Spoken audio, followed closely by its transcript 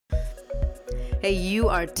Hey, you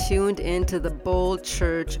are tuned into the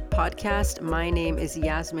Bold.church podcast. My name is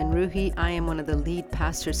Yasmin Ruhi. I am one of the lead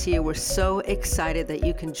pastors here. We're so excited that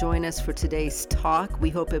you can join us for today's talk. We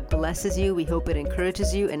hope it blesses you. We hope it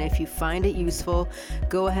encourages you. And if you find it useful,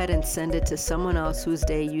 go ahead and send it to someone else whose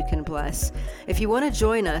day you can bless. If you want to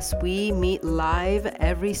join us, we meet live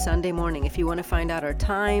every Sunday morning. If you want to find out our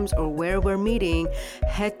times or where we're meeting,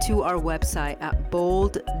 head to our website at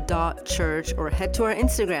Bold.church or head to our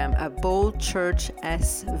Instagram at Bold.church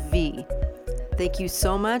SV. Thank you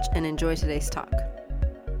so much and enjoy today's talk.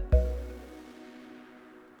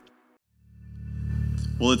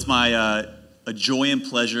 Well, it's my a joy and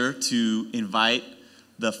pleasure to invite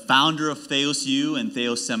the founder of Theos U and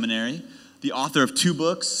Theos Seminary, the author of 2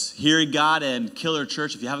 books, Hearing God and Killer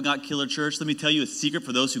Church. If you haven't got Killer Church, let me tell you a secret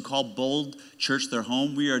for those who call Bold Church their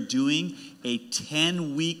home. We are doing a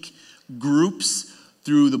 10-week groups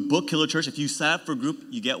through the book Killer Church. If you sign up for a group,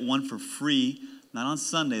 you get one for free. Not on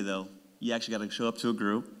Sunday, though. You actually got to show up to a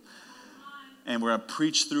group. And we're going to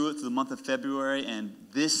preach through it through the month of February. And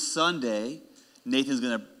this Sunday, Nathan's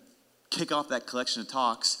going to kick off that collection of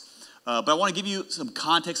talks. But I want to give you some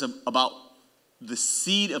context about the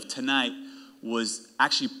seed of tonight was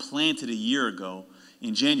actually planted a year ago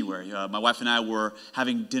in January. My wife and I were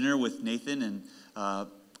having dinner with Nathan and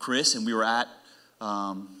Chris, and we were at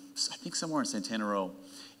I think somewhere in Santana Row.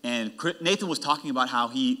 And Nathan was talking about how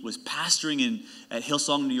he was pastoring at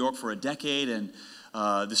Hillsong, New York for a decade, and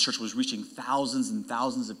this church was reaching thousands and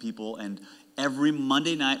thousands of people. And every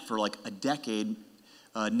Monday night for like a decade,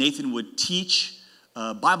 Nathan would teach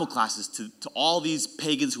Bible classes to all these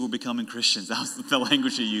pagans who were becoming Christians. That was the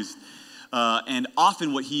language he used. And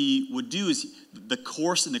often what he would do is the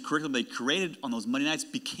course and the curriculum they created on those Monday nights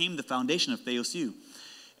became the foundation of Theos U.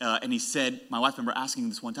 And he said, my wife remember asking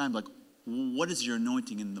this one time, like, what is your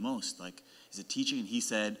anointing in the most? Like, is it teaching? And he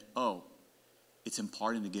said, it's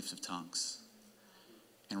imparting the gifts of tongues.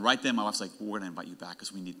 And right then, my wife's like, we're going to invite you back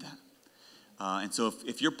because we need that. And so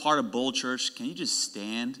if you're part of Bold Church, can you just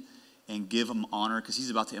stand and give him honor? Because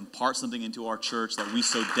he's about to impart something into our church that we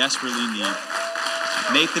so desperately need.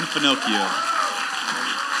 Nathan Finochio.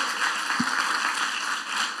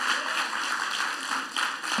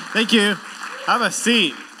 Thank you. Have a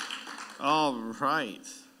seat. All right.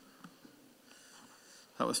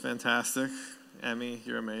 That was fantastic. Emmy,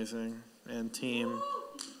 you're amazing. And team,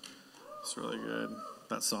 it's really good.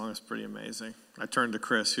 That song is pretty amazing. I turned to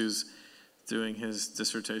Chris, who's doing his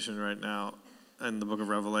dissertation right now in the book of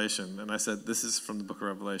Revelation. And I said, this is from the book of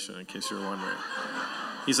Revelation, in case you're wondering.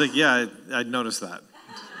 He's like, yeah, I noticed that.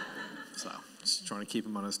 So, just trying to keep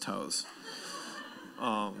him on his toes.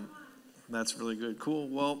 That's really good. Cool.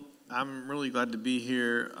 Well, I'm really glad to be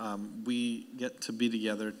here. We get to be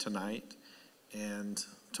together tonight and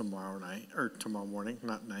tomorrow morning,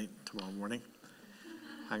 not night, tomorrow morning.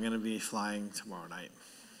 I'm going to be flying tomorrow night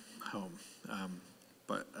home.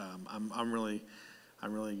 But I'm really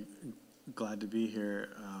glad to be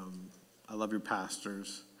here. I love your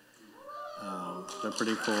pastors. They're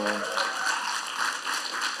pretty cool.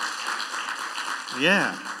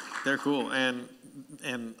 Yeah, they're cool. And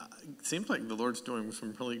it seems like the Lord's doing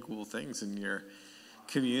some really cool things in your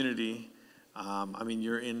community.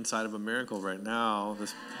 You're inside of a miracle right now.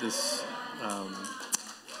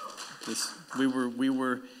 We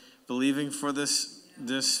were believing for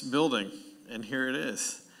this building, and here it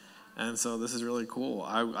is. And so this is really cool.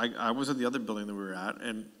 I was at the other building that we were at,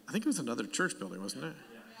 and I think it was another church building, wasn't it?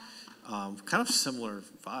 Kind of similar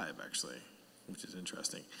vibe, actually, which is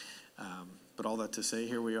interesting. But all that to say,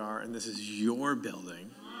 here we are, and this is your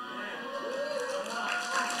building.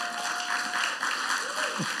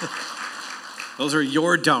 Those are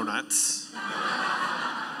your donuts.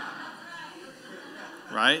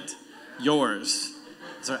 Right? Yours.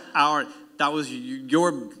 That was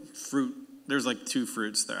your fruit. There's like 2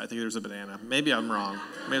 fruits there. I think there's a banana. Maybe I'm wrong.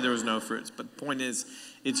 Maybe there was no fruits. But the point is,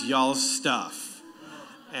 it's y'all's stuff.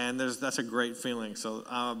 And that's a great feeling.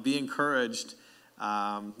 So be encouraged.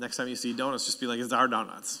 Next time you see donuts, just be like, it's our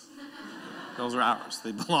donuts. Those are ours.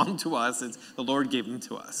 They belong to us. The Lord gave them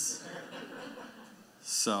to us.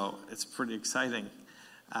 So it's pretty exciting.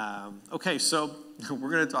 Okay, so we're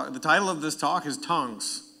going to talk. The title of this talk is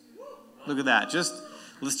Tongues. Look at that.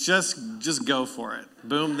 Let's just go for it.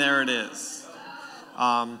 Boom, there it is.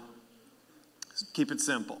 Keep it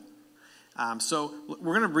simple. So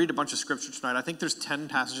we're going to read a bunch of scripture tonight. I think there's 10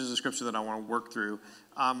 passages of scripture that I want to work through.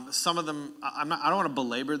 Some of them, I don't want to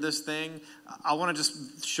belabor this thing. I want to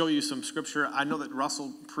just show you some scripture. I know that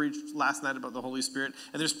Russell preached last night about the Holy Spirit,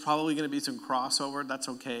 and there's probably going to be some crossover. That's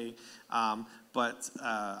okay. But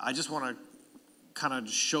I just want to kind of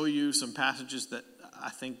show you some passages that I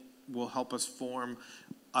think will help us form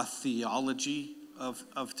a theology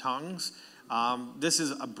of tongues. This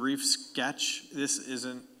is a brief sketch. This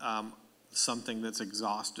isn't something that's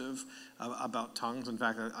exhaustive about tongues. In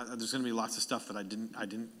fact, there's going to be lots of stuff that I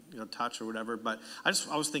didn't touch or whatever. But I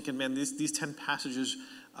was thinking, man, these 10 passages.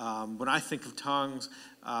 When I think of tongues,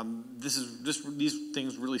 these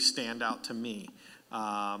things really stand out to me,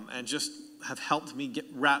 and just have helped me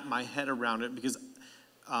wrap my head around it. Because,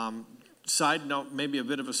 side note, maybe a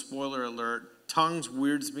bit of a spoiler alert: tongues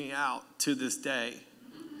weirds me out to this day.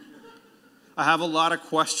 I have a lot of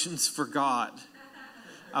questions for God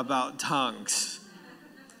about tongues.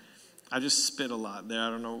 I just spit a lot there. I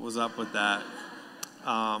don't know what was up with that.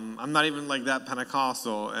 I'm not even like that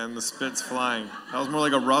Pentecostal, and the spit's flying. That was more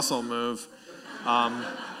like a Russell move.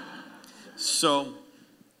 So,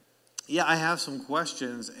 yeah, I have some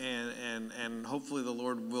questions, and hopefully the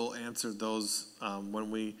Lord will answer those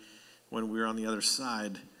when we're on the other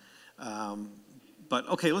side. But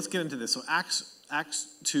okay, let's get into this. So Acts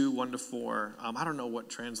 2, 1-4. I don't know what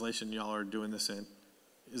translation y'all are doing this in.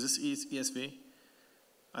 Is this ESV?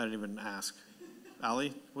 I didn't even ask.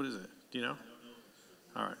 Ali, what is it? Do you know?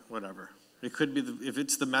 All right, whatever. It could be, if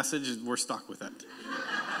it's the Message, we're stuck with it.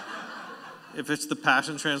 If it's the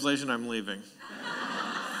Passion Translation, I'm leaving.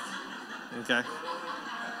 Okay?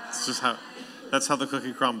 It's just that's how the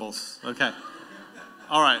cookie crumbles. Okay.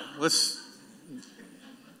 All right,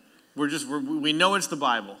 we know it's the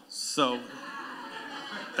Bible, so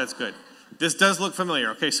that's good. This does look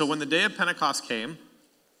familiar. Okay, so when the day of Pentecost came,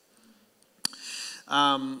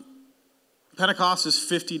 Pentecost is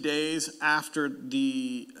 50 days after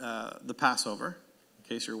the Passover, in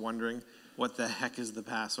case you're wondering what the heck is the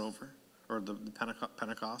Passover, or the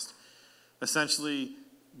Pentecost. Essentially,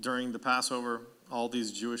 during the Passover, all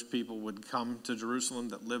these Jewish people would come to Jerusalem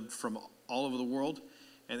that lived from all over the world,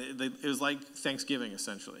 and it was like Thanksgiving,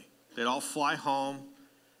 essentially. They'd all fly home,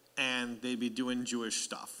 and they'd be doing Jewish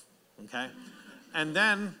stuff, okay? And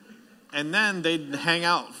then they'd hang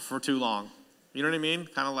out for too long. You know what I mean?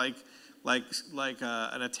 Kind of like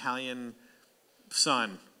an Italian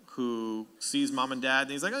son who sees mom and dad,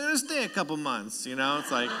 and he's like, I'm going to stay a couple months, you know?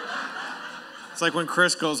 It's like when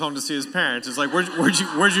Chris goes home to see his parents. It's like, where'd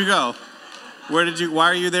you go? Why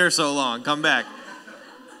are you there so long? Come back.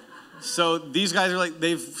 So these guys are like,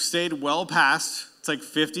 they've stayed well past, it's like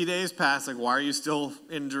 50 days past, like, why are you still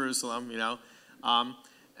in Jerusalem, you know?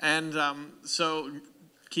 So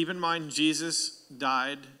keep in mind, Jesus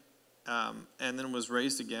died and then was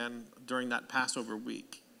raised again during that Passover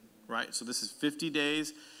week, right? So this is 50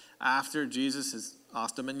 days after Jesus is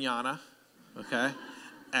hasta mañana, okay?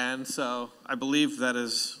 And so I believe that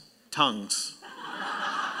is tongues.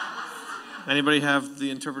 Anybody have the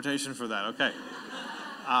interpretation for that? Okay.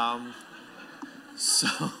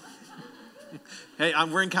 Hey,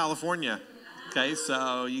 we're in California, okay?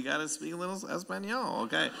 So you got to speak a little Espanol,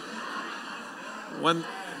 okay? When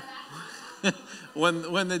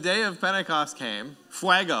the day of Pentecost came,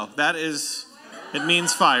 fuego, it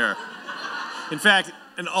means fire. In fact,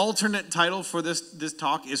 an alternate title for this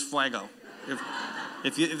talk is fuego.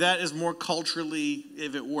 If that is more culturally,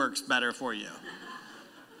 if it works better for you.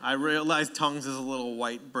 I realize tongues is a little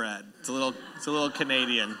white bread. It's a little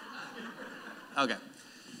Canadian. Okay.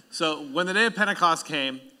 So when the day of Pentecost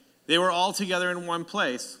came, they were all together in one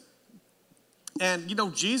place. And,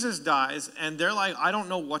 Jesus dies, and they're like, I don't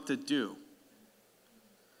know what to do.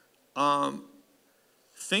 I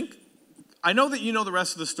know that you know the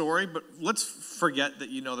rest of the story, but let's forget that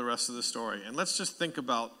you know the rest of the story. And let's just think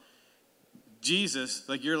about Jesus.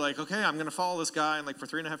 Like, you're like, okay, I'm going to follow this guy. And like for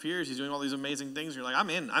 3.5 years, he's doing all these amazing things. You're like, I'm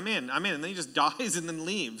in. And then he just dies and then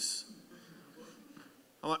leaves.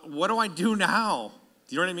 I'm like, what do I do now?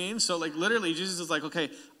 Do you know what I mean? So like literally Jesus is like,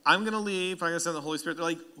 okay, I'm going to leave. I'm going to send the Holy Spirit. They're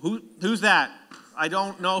like, who's that? I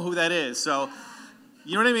don't know who that is. So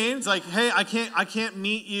you know what I mean? It's like, hey, I can't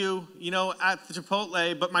meet you, at the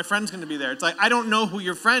Chipotle, but my friend's going to be there. It's like, I don't know who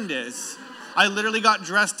your friend is. I literally got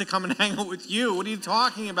dressed to come and hang out with you. What are you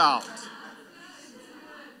talking about?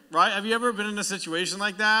 Right? Have you ever been in a situation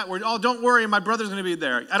like that where, oh, don't worry, my brother's going to be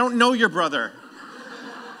there. I don't know your brother.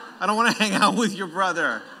 I don't want to hang out with your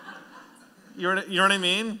brother. You know what I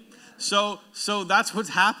mean? So that's what's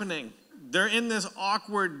happening. They're in this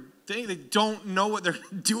awkward thing. They don't know what they're going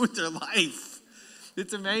to do with their life.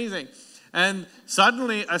 It's amazing. And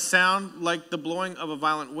suddenly a sound like the blowing of a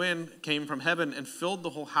violent wind came from heaven and filled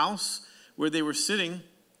the whole house where they were sitting.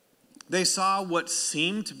 They saw what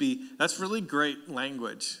seemed to be, that's really great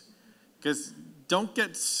language. Because don't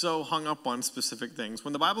get so hung up on specific things.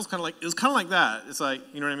 When the Bible's it was kind of like that. It's like,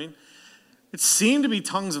 you know what I mean? It seemed to be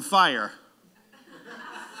tongues of fire.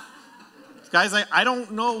 Guy's like, I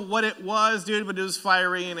don't know what it was, dude, but it was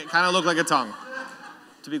fiery and it kind of looked like a tongue,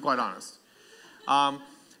 to be quite honest.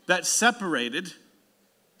 That separated.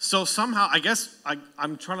 So somehow, I guess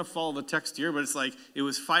I'm trying to follow the text here, but it's like it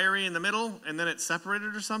was fiery in the middle and then it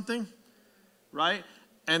separated or something, right?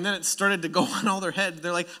 And then it started to go on all their heads.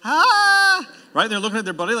 They're like, ah, right? They're looking at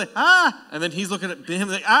their buddy like, ah. And then he's looking at him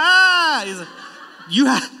like, ah. He's like,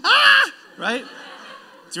 ah, right?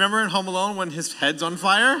 Do you remember in Home Alone when his head's on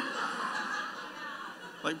fire?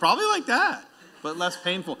 Like probably like that, but less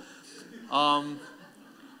painful. And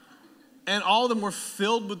all of them were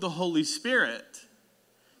filled with the Holy Spirit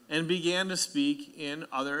and began to speak in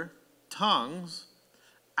other tongues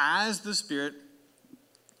as the Spirit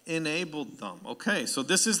enabled them. Okay, so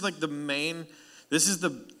this is like the main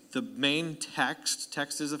text.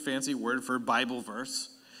 Text is a fancy word for Bible verse.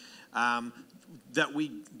 That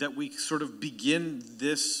we sort of begin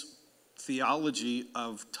this theology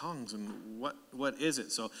of tongues and what is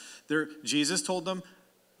it? So Jesus told them,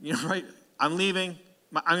 right, I'm leaving.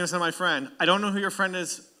 I'm going to send my friend. I don't know who your friend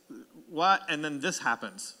is. What? And then this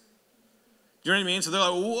happens. Do you know what I mean? So they're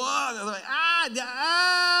like, whoa. They're like,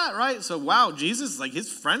 right? So, wow, Jesus, like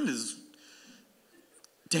his friend is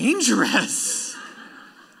dangerous.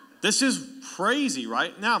 This is crazy,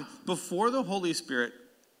 right? Now, before the Holy Spirit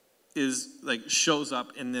shows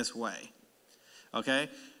up in this way, okay?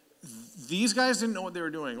 These guys didn't know what they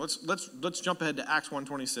were doing. Let's jump ahead to Acts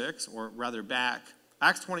 1:26, or rather back.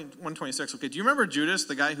 Acts 1:26. Okay, do you remember Judas,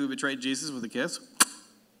 the guy who betrayed Jesus with a kiss?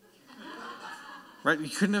 Right? You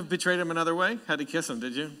couldn't have betrayed him another way. Had to kiss him,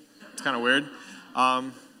 did you? It's kind of weird.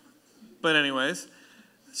 But anyways,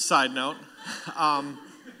 side note.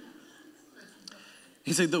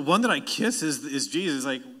 He's like, the one that I kiss is Jesus.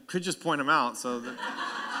 Like, could just point him out. So,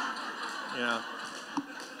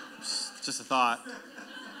 just a thought.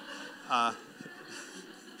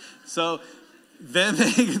 So then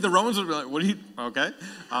the Romans would be like, what do you, okay.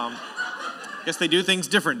 Guess they do things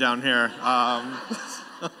different down here.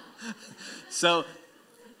 So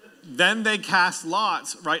then they cast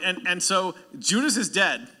lots, right? And so Judas is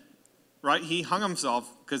dead, right? He hung himself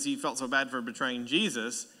because he felt so bad for betraying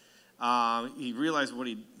Jesus. He realized what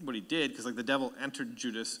he did because like the devil entered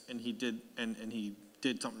Judas and he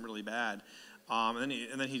did something really bad. And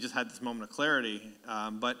then he just had this moment of clarity.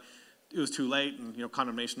 But it was too late, and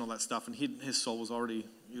condemnation, all that stuff. And his soul was already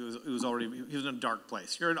he was in a dark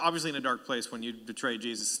place. You're obviously in a dark place when you betray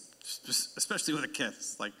Jesus, especially with a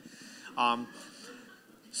kiss. Like,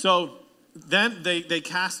 so then they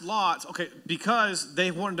cast lots, okay, because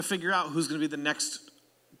they wanted to figure out who's going to be the next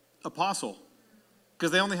apostle.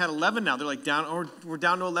 Because they only had 11 now. They're like, we're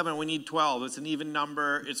down to 11. We need 12. It's an even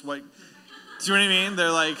number. It's what, do you know what I mean?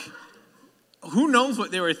 They're like, who knows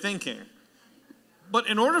what they were thinking? But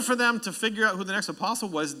in order for them to figure out who the next apostle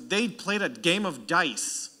was, they played a game of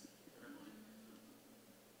dice.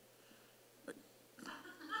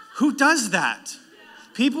 Who does that?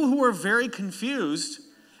 People who are very confused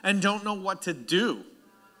and don't know what to do.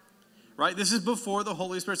 Right? This is before the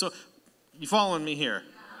Holy Spirit. So, you following me here?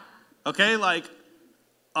 Okay, like,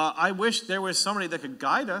 I wish there was somebody that could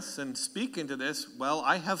guide us and speak into this. Well,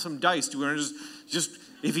 I have some dice. Do you want to just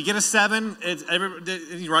if you get a 7, it's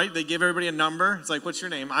right? They give everybody a number. It's like, what's your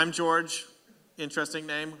name? I'm George. Interesting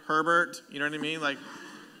name. Herbert. You know what I mean? Like,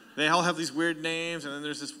 they all have these weird names, and then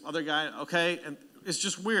there's this other guy. Okay, and it's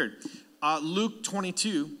just weird. Luke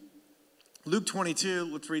 22. Luke 22.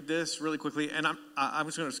 Let's read this really quickly, and I'm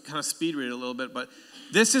just going to kind of speed read it a little bit, but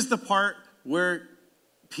this is the part where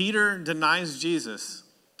Peter denies Jesus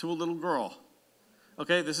to a little girl.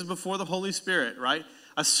 Okay, this is before the Holy Spirit, right?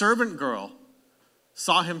 A servant girl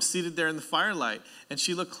saw him seated there in the firelight, and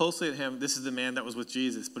she looked closely at him. This is the man that was with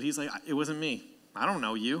Jesus, but he's like, it wasn't me. I don't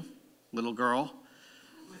know you, little girl.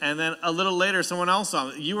 And then a little later, someone else saw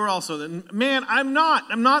him. You were also, man, I'm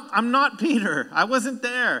not Peter. I wasn't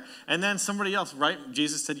there. And then somebody else, right?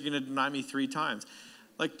 Jesus said, you're going to deny me 3 times.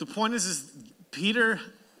 Like, the point is Peter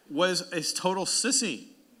was a total sissy.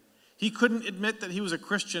 He couldn't admit that he was a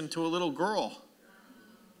Christian to a little girl.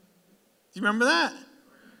 Do you remember that?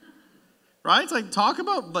 Right? It's like, talk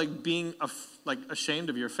about like being ashamed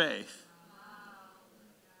of your faith.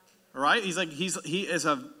 Right? He's like, he is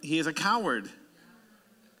a coward.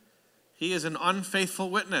 He is an unfaithful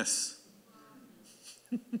witness.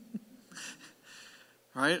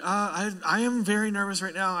 Right? I am very nervous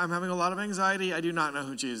right now. I'm having a lot of anxiety. I do not know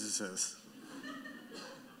who Jesus is.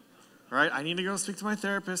 Right? I need to go speak to my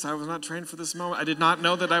therapist. I was not trained for this moment. I did not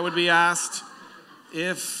know that I would be asked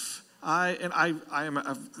if I'm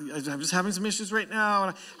just having some issues right now.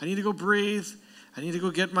 And I need to go breathe. I need to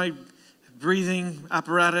go get my breathing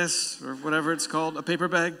apparatus or whatever it's called, a paper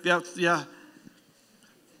bag. Yeah.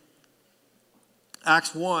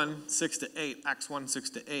 Acts 1, 6 to 8. Acts 1, 6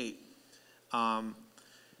 to 8.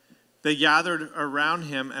 They gathered around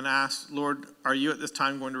him and asked, Lord, are you at this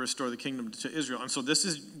time going to restore the kingdom to Israel? And so this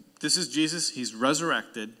is Jesus. He's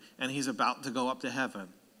resurrected, and he's about to go up to heaven.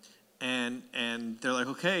 And they're like,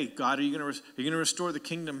 okay, God, are you going to restore the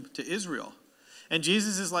kingdom to Israel? And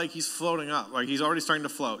Jesus is like, he's floating up. Like, he's already starting to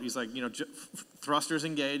float. He's like, thrusters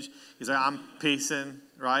engaged. He's like, I'm pacing,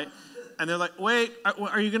 right? And they're like, wait,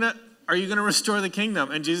 are you going to restore the kingdom?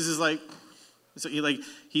 And Jesus is like, so he like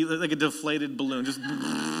a deflated balloon, just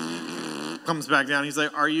comes back down. He's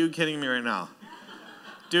like, are you kidding me right now?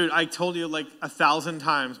 Dude, I told you like 1,000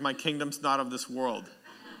 times, my kingdom's not of this world.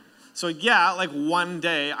 So yeah, like one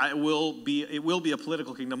day it will be a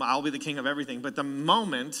political kingdom. I'll be the king of everything. But the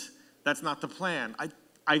moment, that's not the plan.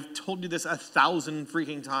 I've told you this 1,000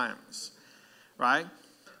 freaking times, right?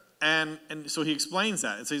 And so he explains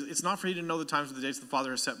that. It says, it's not for you to know the times or the dates the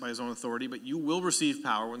Father has set by his own authority, but you will receive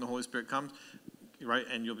power when the Holy Spirit comes, right?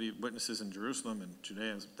 And you'll be witnesses in Jerusalem and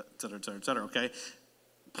Judea, et cetera, et cetera, et cetera, okay?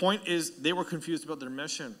 Point is, they were confused about their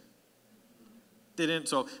mission. They didn't,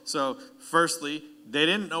 so firstly, they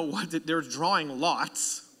didn't know they were drawing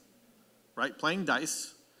lots, right? Playing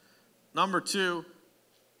dice. Number two,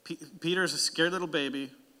 Peter's a scared little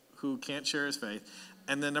baby who can't share his faith.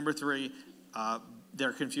 And then number three,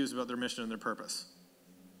 they're confused about their mission and their purpose,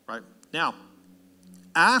 right? Now,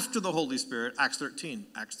 after the Holy Spirit, Acts 13,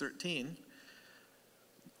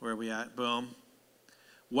 where are we at? Boom.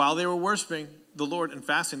 While they were worshiping the Lord and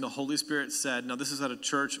fasting, the Holy Spirit said, now this is at a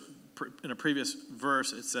church, in a previous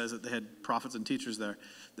verse, it says that they had prophets and teachers there.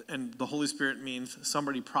 And the Holy Spirit means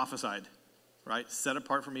somebody prophesied, right? Set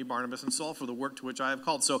apart for me, Barnabas and Saul, for the work to which I have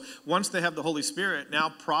called. So once they have the Holy Spirit, now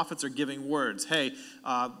prophets are giving words. Hey,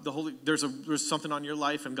 there's something on your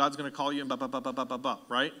life, and God's going to call you, and blah, blah, blah, blah, blah, blah, blah,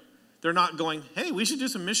 right? They're not going, hey, we should do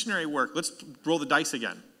some missionary work. Let's roll the dice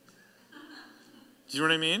again. Do you know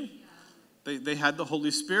what I mean? They had the Holy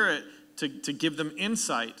Spirit to give them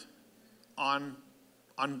insight on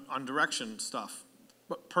direction stuff,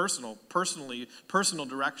 but personal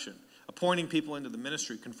direction, appointing people into the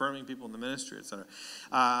ministry, confirming people in the ministry, etc.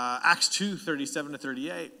 Acts 2, 37 to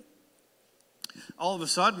 38. All of a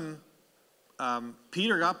sudden,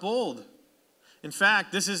 Peter got bold. In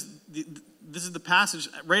fact, this is the passage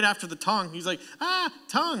right after the tongue. He's like,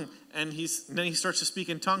 tongue, and then he starts to speak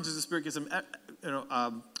in tongues as the Spirit gives him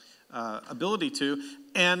ability to,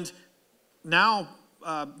 and now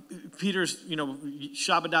Peter's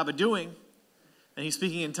shabba-dabba doing, and he's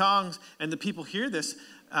speaking in tongues, and the people hear this,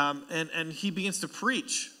 and he begins to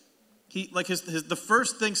preach. He like the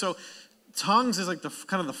first thing. So tongues is like the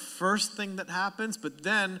first thing that happens, but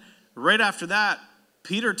then right after that,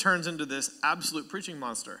 Peter turns into this absolute preaching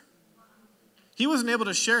monster. He wasn't able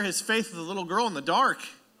to share his faith with a little girl in the dark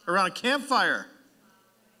around a campfire.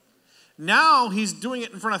 Now he's doing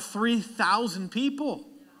it in front of 3,000 people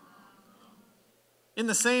in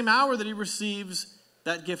the same hour that he receives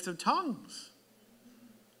that gift of tongues,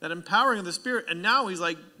 that empowering of the Spirit. And now he's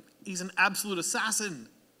an absolute assassin.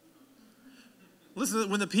 Listen,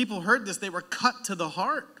 when the people heard this, they were cut to the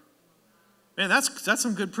heart. Man, that's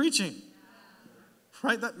some good preaching,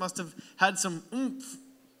 right? That must have had some oomph,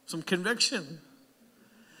 some conviction.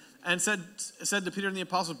 And said to Peter and the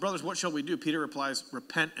apostles, brothers, what shall we do? Peter replies,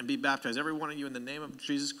 repent and be baptized, every one of you, in the name of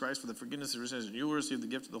Jesus Christ for the forgiveness of your sins, and you will receive the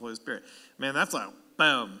gift of the Holy Spirit. Man, that's like,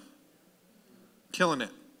 boom. Killing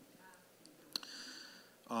it.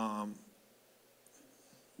 I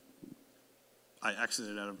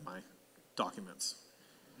exited out of my documents.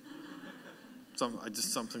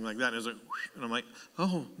 Something like that. And it was like, and I'm like,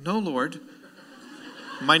 oh, no, Lord.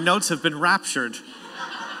 My notes have been raptured.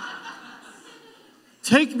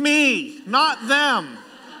 Take me, not them.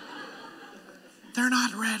 They're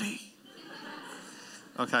not ready.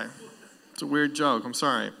 Okay. It's a weird joke. I'm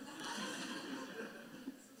sorry.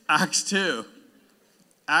 Acts 2,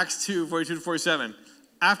 42 to 47.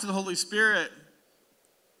 After the Holy Spirit,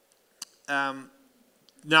 now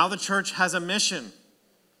the church has a mission.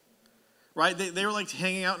 Right? They were like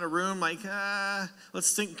hanging out in a room like, let's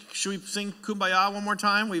sing. Should we sing Kumbaya one more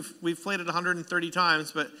time? We've played it 130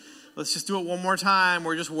 times, but let's just do it one more time.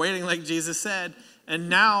 We're just waiting like Jesus said. And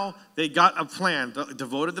now they got a plan.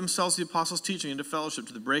 Devoted themselves to the apostles' teaching and to fellowship,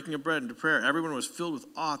 to the breaking of bread and to prayer. Everyone was filled with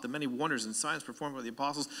awe at the many wonders and signs performed by the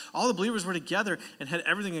apostles. All the believers were together and had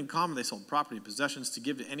everything in common. They sold property and possessions to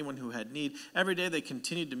give to anyone who had need. Every day they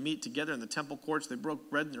continued to meet together in the temple courts. They broke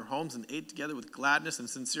bread in their homes and ate together with gladness and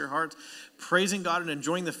sincere hearts, praising God and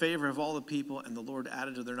enjoying the favor of all the people. And the Lord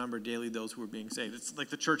added to their number daily those who were being saved. It's like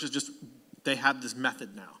the church is they have this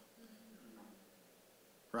method now.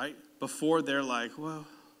 Right? Before they're like, well,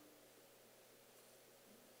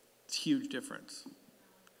 Huge difference.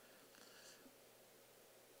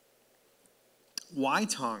 Why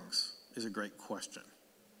tongues is a great question.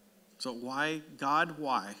 So why, God,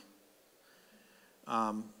 why?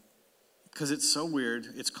 Because it's so weird.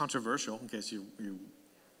 It's controversial, in case you've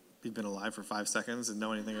been alive for 5 seconds and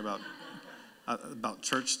know anything about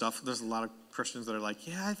church stuff. There's a lot of Christians that are like,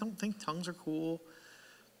 yeah, I don't think tongues are cool.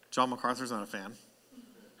 John MacArthur's not a fan.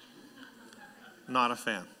 Not a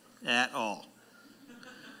fan at all.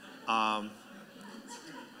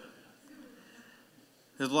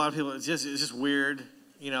 There's a lot of people, it's just weird.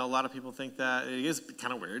 You know, a lot of people think that. It is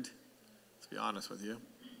kind of weird, to be honest with you.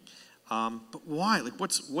 But why? Like,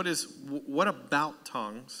 what about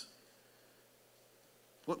tongues?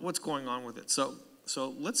 What's going on with it? So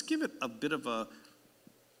let's give it a bit of a,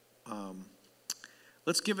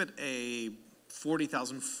 let's give it a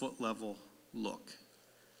 40,000 foot level look.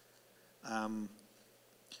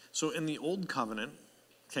 So in the Old Covenant,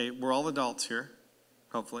 okay, we're all adults here,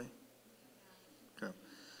 hopefully. Okay.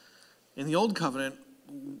 In the Old Covenant,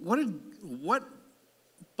 what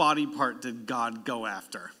body part did God go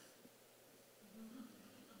after?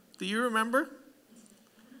 Do you remember? Do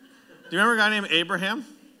you remember a guy named Abraham?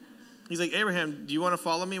 He's like, Abraham, do you want to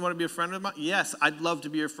follow me? You want to be a friend of mine? Yes, I'd love to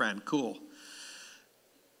be your friend. Cool.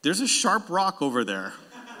 There's a sharp rock over there.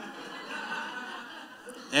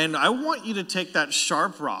 And I want you to take that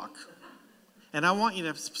sharp rock, and I want you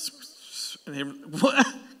to, what?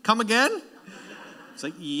 Come again? It's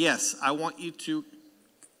like, yes, I want you to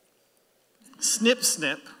snip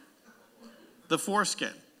the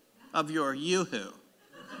foreskin of your yoo-hoo.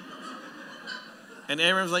 And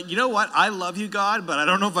Abraham's like, you know what? I love you, God, but I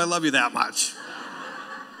don't know if I love you that much.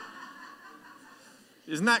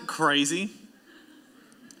 Isn't that crazy?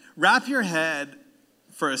 Wrap your head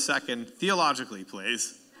for a second, theologically,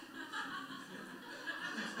 please,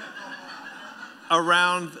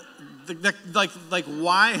 around like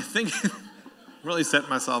why? I think really setting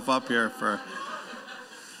myself up here for.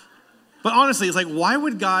 But honestly, it's like, why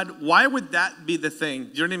would that be the thing? Do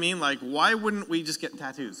you know what I mean? Like, why wouldn't we just get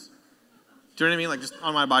tattoos? Do you know what I mean? Like, just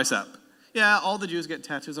on my bicep. Yeah, all the Jews get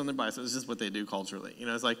tattoos on their biceps. It's just what they do culturally. You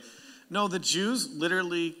know, it's like, no, the Jews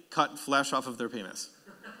literally cut flesh off of their penis.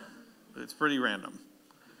 It's pretty random.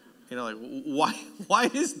 You know, like, why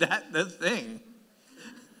is that the thing?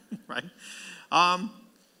 Right?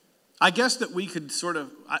 I guess that we could sort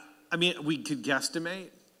of, we could guesstimate.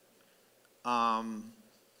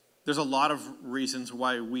 There's a lot of reasons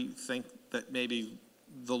why we think that maybe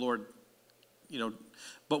the Lord,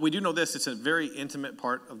 but we do know this, it's a very intimate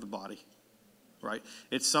part of the body, right?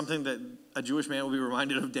 It's something that a Jewish man will be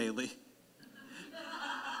reminded of daily.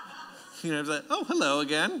 It's like, oh, hello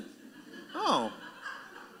again. Oh,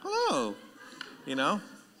 hello.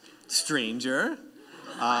 Stranger.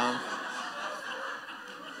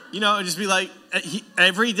 It'd just be like,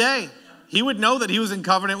 every day, he would know that he was in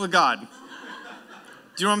covenant with God.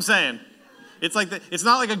 Do you know what I'm saying? It's like it's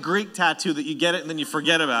not like a Greek tattoo that you get it and then you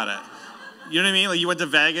forget about it. You know what I mean? Like, you went to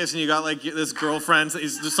Vegas and you got like this girlfriend,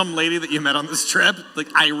 there's some lady that you met on this trip,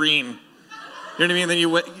 like Irene. You know what I mean? Then you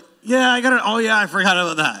went, yeah, I got it. Oh yeah, I forgot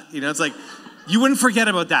about that. It's like, you wouldn't forget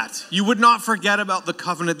about that. You would not forget about the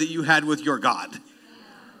covenant that you had with your God.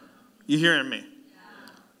 You hearing me?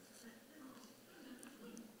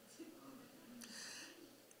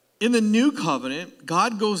 In the new covenant,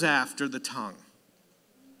 God goes after the tongue.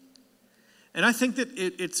 And I think that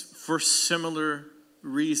it's for similar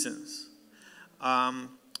reasons.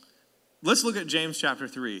 Let's look at James chapter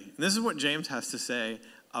 3. And this is what James has to say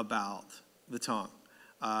about the tongue.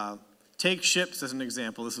 Take ships as an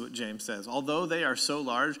example. This is what James says. Although they are so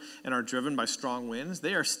large and are driven by strong winds,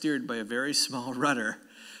 they are steered by a very small rudder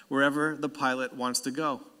wherever the pilot wants to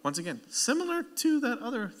go. Once again, similar to that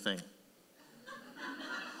other thing.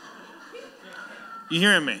 You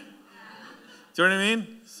hearing me? Do you know what I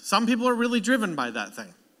mean? Some people are really driven by that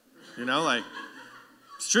thing. Like,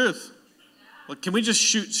 it's truth. Well, can we just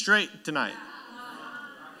shoot straight tonight?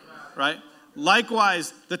 Right?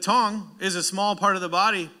 Likewise, the tongue is a small part of the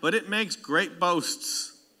body, but it makes great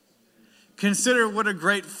boasts. Consider what a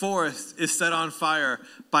great forest is set on fire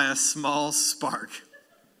by a small spark.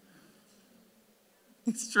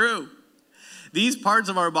 It's true. These parts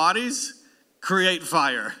of our bodies create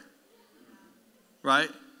fire. Right?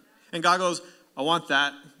 And God goes, I want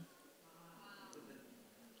that.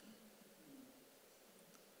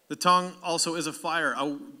 The tongue also is a fire.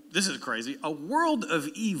 This is crazy. A world of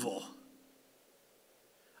evil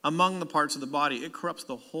among the parts of the body. It corrupts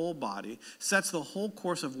the whole body, sets the whole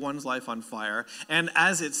course of one's life on fire, and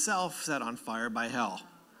as itself set on fire by hell.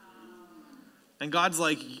 And God's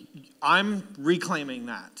like, I'm reclaiming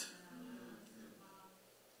that.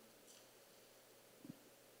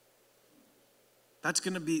 That's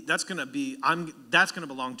going to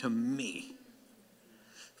belong to me.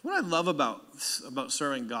 What I love about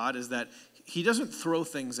serving God is that he doesn't throw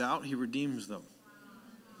things out, he redeems them.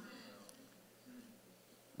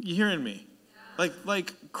 You hearing me?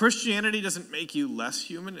 Like Christianity doesn't make you less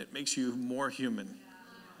human, it makes you more human.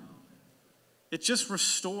 It just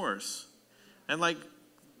restores. And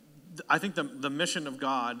I think the mission of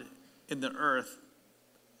God in the earth,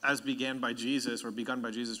 as begun by Jesus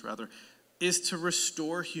rather, is to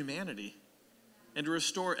restore humanity and to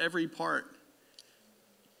restore every part.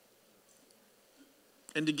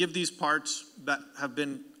 And to give these parts that have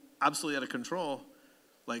been absolutely out of control,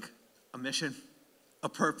 like a mission, a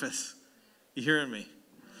purpose. You hearing me?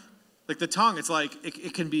 Like the tongue, it's like,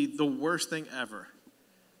 it can be the worst thing ever,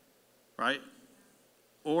 right?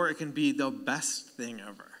 Or it can be the best thing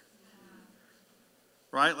ever,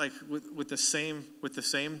 right? Like with the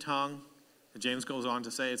same tongue, James goes on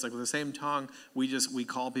to say, it's like with the same tongue, we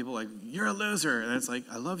call people like, you're a loser. And it's like,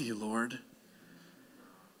 I love you, Lord.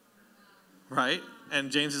 Right?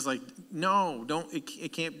 And James is like, no,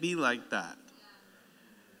 it can't be like that.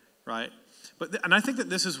 Right? And I think that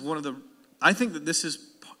this is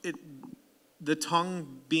the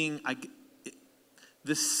tongue being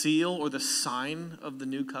the seal or the sign of the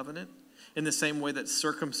new covenant, in the same way that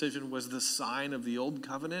circumcision was the sign of the old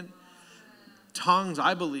covenant. Tongues,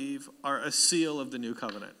 I believe, are a seal of the new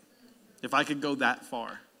covenant, if I could go that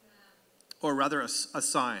far. Or rather a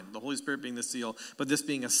sign, the Holy Spirit being the seal, but this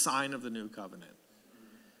being a sign of the new covenant.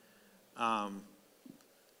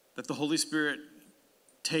 That the Holy Spirit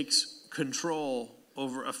takes control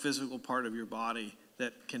over a physical part of your body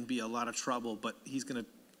that can be a lot of trouble, but he's going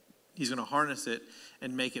to harness it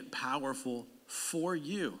and make it powerful for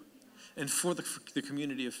you and for the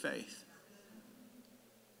community of faith.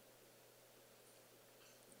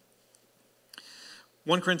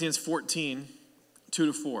 One Corinthians 14,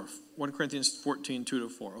 2-4. 1 Corinthians 14,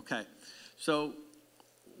 2-4. Okay. So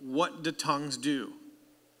what do tongues do?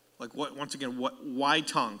 Like why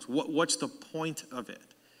tongues? What's the point of it?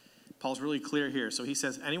 Paul's really clear here. So he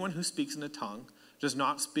says, anyone who speaks in a tongue does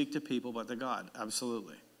not speak to people but to God.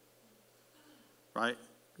 Absolutely. Right?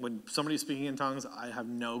 When somebody's speaking in tongues, I have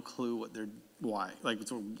no clue why.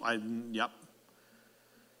 Yep.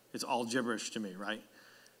 It's all gibberish to me, right?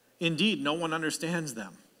 Indeed, no one understands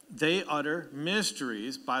them. They utter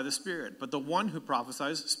mysteries by the Spirit. But the one who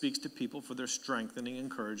prophesies speaks to people for their strengthening,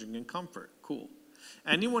 encouraging, and comfort. Cool.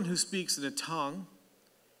 Anyone who speaks in a tongue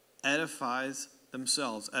edifies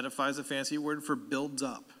themselves. Edify is a fancy word for builds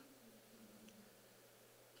up.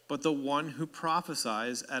 But the one who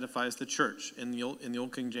prophesies edifies the church. In the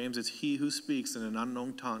Old King James, it's he who speaks in an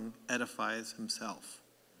unknown tongue edifies himself.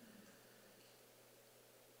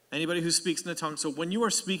 Anybody who speaks in a tongue. So when you are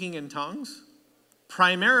speaking in tongues,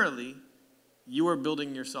 primarily, you are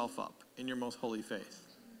building yourself up in your most holy faith.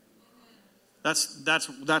 That's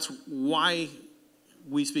why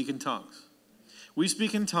we speak in tongues. We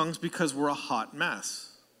speak in tongues because we're a hot mess.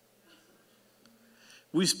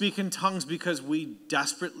 We speak in tongues because we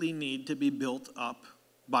desperately need to be built up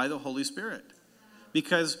by the Holy Spirit.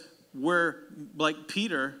 Because we're like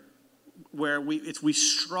Peter, where we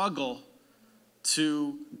struggle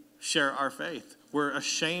to share our faith. We're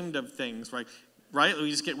ashamed of things, right? Right?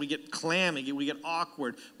 We get clammy, we get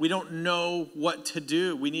awkward. We don't know what to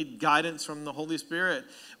do. We need guidance from the Holy Spirit.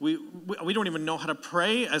 We don't even know how to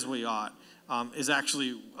pray as we ought. Is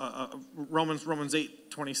actually Romans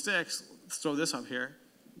 8:26. Let's throw this up here.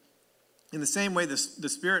 In the same way, the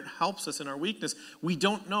Spirit helps us in our weakness. We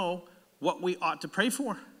don't know what we ought to pray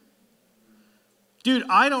for. Dude,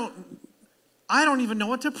 I don't even know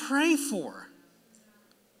what to pray for.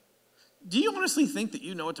 Do you honestly think that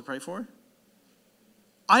you know what to pray for?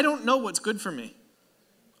 I don't know what's good for me.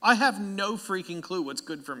 I have no freaking clue what's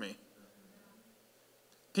good for me.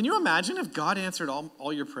 Can you imagine if God answered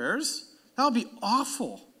all your prayers? That would be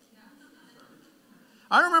awful.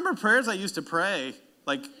 I remember prayers I used to pray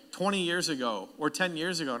like 20 years ago or 10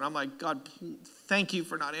 years ago, and I'm like, God, thank you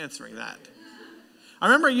for not answering that. I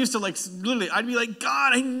remember I used to literally, I'd be like,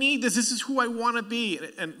 God, I need this. This is who I want to be.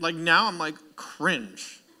 And now I'm like,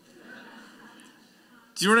 cringe.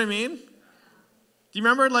 Do you know what I mean? Do you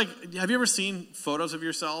remember, have you ever seen photos of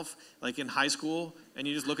yourself, in high school, and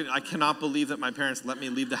you just look at it, I cannot believe that my parents let me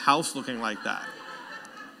leave the house looking like that.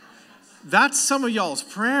 That's some of y'all's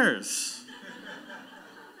prayers.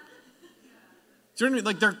 Do you know what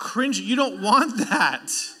I mean? They're cringy. You don't want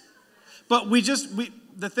that. But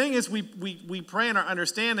the thing is, we pray in our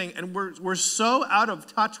understanding, and we're so out of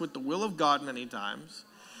touch with the will of God many times,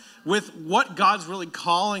 with what God's really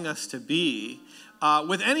calling us to be,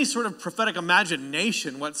 with any sort of prophetic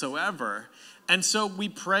imagination whatsoever. And so we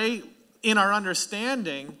pray in our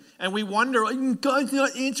understanding, and we wonder, God's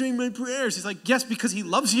not answering my prayers. He's like, yes, because he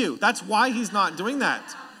loves you. That's why he's not doing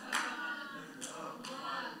that.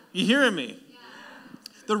 You hearing me?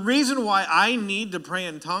 The reason why I need to pray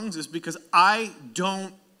in tongues is because I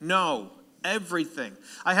don't know everything.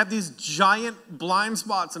 I have these giant blind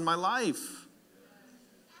spots in my life.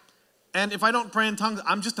 And if I don't pray in tongues,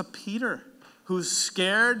 I'm just a Peter who's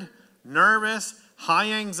scared, nervous,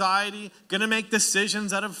 high anxiety, gonna make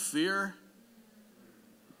decisions out of fear.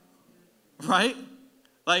 Right?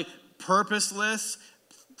 Like purposeless,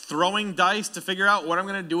 throwing dice to figure out what I'm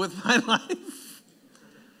gonna do with my life.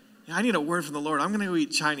 I need a word from the Lord. I'm gonna go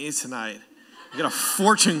eat Chinese tonight. I get a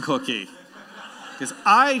fortune cookie. Because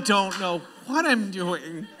I don't know what I'm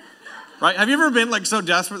doing. Right? Have you ever been like so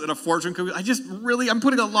desperate that a fortune cookie? I'm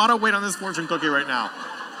putting a lot of weight on this fortune cookie right now.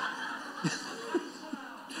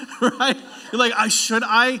 Right? You're like, should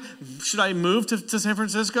I move to San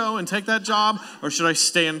Francisco and take that job, or should I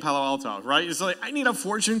stay in Palo Alto? Right? It's like, I need a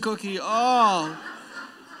fortune cookie. Oh,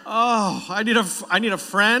 I need a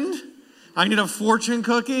friend. I need a fortune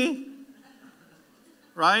cookie.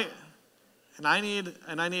 Right? And I need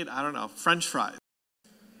I don't know, French fries.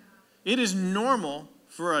 It is normal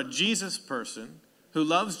for a Jesus person who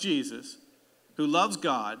loves Jesus, who loves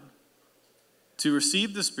God, to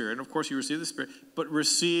receive the Spirit. Of course, you receive the Spirit, but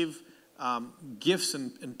receive gifts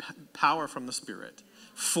and power from the Spirit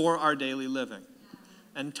for our daily living.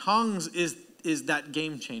 And tongues is that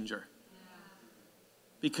game changer,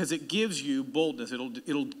 because it gives you boldness.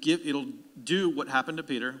 It'll do what happened to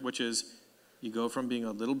Peter, which is you go from being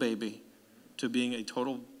a little baby to being a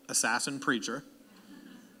total assassin preacher.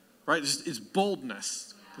 Right? It's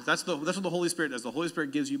boldness. That's what the Holy Spirit does. The Holy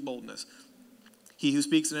Spirit gives you boldness. He who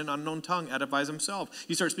speaks in an unknown tongue edifies himself.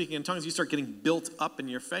 You start speaking in tongues, you start getting built up in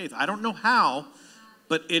your faith. I don't know how,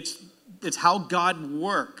 but it's how God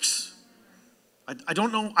works. I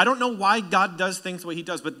don't know why God does things the way he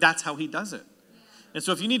does, but that's how he does it. And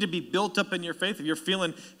so if you need to be built up in your faith, if you're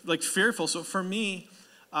feeling like fearful, so for me,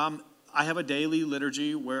 I have a daily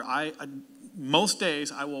liturgy where most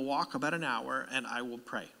days I will walk about an hour and I will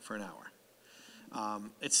pray for an hour.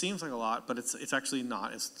 It seems like a lot, but it's actually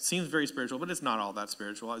not. It seems very spiritual, but it's not all that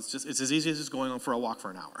spiritual. It's as easy as just going for a walk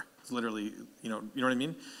for an hour. It's literally, you know what I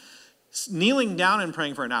mean? Kneeling down and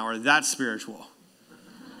praying for an hour, that's spiritual.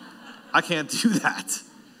 I can't do that.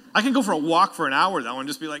 I can go for a walk for an hour though and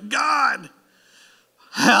just be like, God,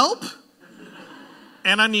 help,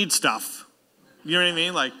 and I need stuff. You know what I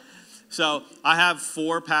mean? So I have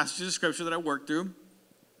 4 passages of scripture that I work through.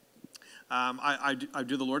 I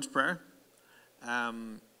do the Lord's Prayer.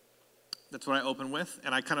 That's what I open with,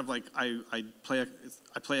 and I kind of I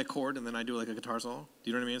play a chord, and then I do like a guitar solo. Do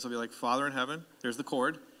you know what I mean? So I'll be like, Father in heaven, there's the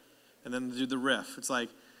chord, and then do the riff. It's like,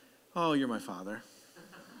 oh, you're my father.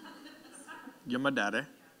 You're my daddy.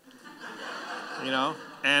 You know?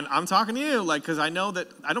 And I'm talking to you, because I know that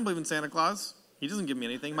I don't believe in Santa Claus. He doesn't give me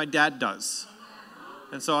anything. My dad does.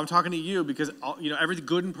 And so I'm talking to you because, every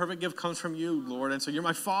good and perfect gift comes from you, Lord. And so you're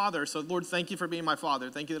my father. So, Lord, thank you for being my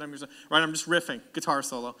father. Thank you that I'm your son. Right, I'm just riffing, guitar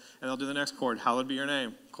solo. And I'll do the next chord. Hallowed be your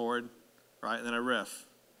name, chord. Right, and then I riff.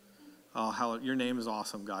 Oh, hallowed, your name is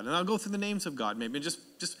awesome, God. And I'll go through the names of God, maybe just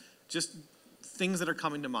things that are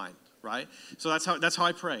coming to mind, right? So that's how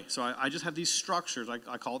I pray. So I just have these structures.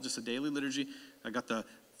 I call it just a daily liturgy. I got the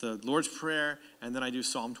Lord's Prayer, and then I do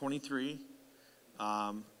Psalm 23.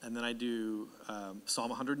 And then I do Psalm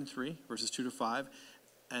 103, verses 2-5,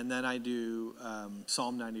 and then I do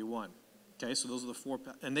Psalm 91. Okay, so those are the 4,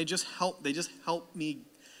 and they just help me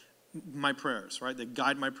my prayers, right? They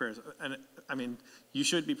guide my prayers. And I mean, you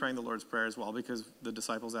should be praying the Lord's Prayer as well, because the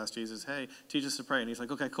disciples asked Jesus, "Hey, teach us to pray," and he's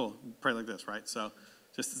like, "Okay, cool, pray like this," right? So,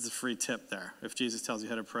 just as a free tip there, if Jesus tells you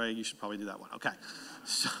how to pray, you should probably do that one. Okay,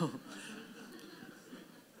 so,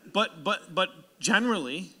 but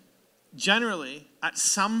generally, at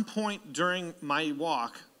some point during my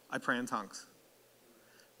walk, I pray in tongues.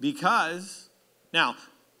 Because, now,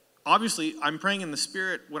 obviously, I'm praying in the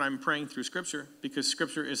Spirit when I'm praying through Scripture, because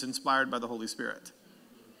Scripture is inspired by the Holy Spirit.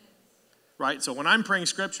 Right? So when I'm praying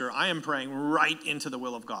Scripture, I am praying right into the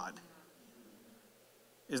will of God.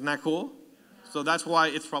 Isn't that cool? So that's why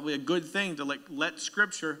it's probably a good thing to let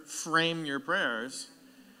Scripture frame your prayers,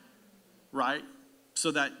 right?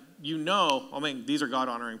 So that these are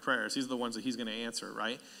God-honoring prayers. These are the ones that he's going to answer,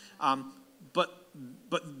 right?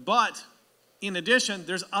 But in addition,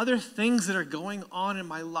 there's other things that are going on in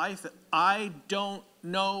my life that I don't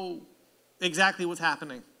know exactly what's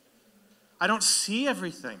happening. I don't see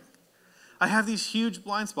everything. I have these huge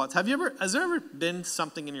blind spots. Has there ever been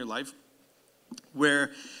something in your life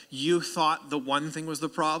where you thought the one thing was the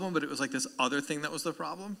problem, but it was like this other thing that was the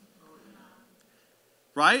problem?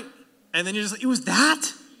 Right? And then you're just like, it was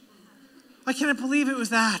that? I can't believe it was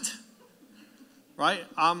that. Right?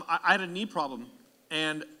 I had a knee problem,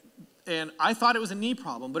 and I thought it was a knee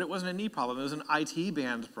problem, but it wasn't a knee problem. It was an IT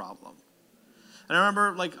band problem. And I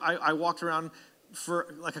remember, like, I walked around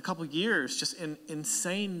for like a couple years just in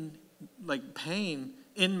insane, like, pain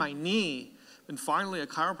in my knee. And finally, a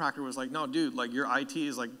chiropractor was like, no, dude, like, your IT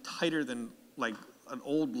is, like, tighter than, like, an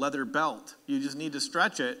old leather belt. You just need to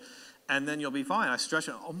stretch it, and then you'll be fine. I stretched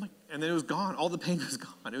it, and then it was gone. All the pain was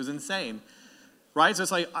gone. It was insane. Right? So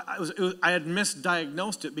it's like, I had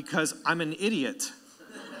misdiagnosed it because I'm an idiot.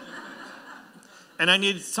 And I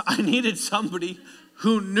needed somebody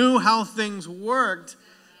who knew how things worked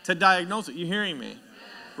to diagnose it. You hearing me?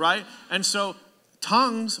 Right? And so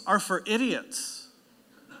tongues are for idiots.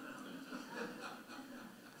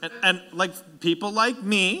 And like people like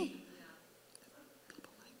me,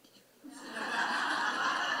 people like you.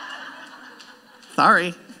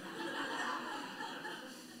 Sorry.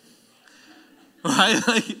 Right?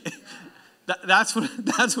 Like, that's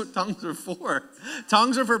what tongues are for.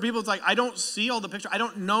 Tongues are for people. It's like, I don't see all the picture. I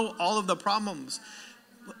don't know all of the problems.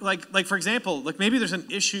 Like for example, like maybe there's an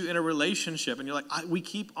issue in a relationship, and you're like, we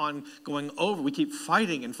keep on going over. We keep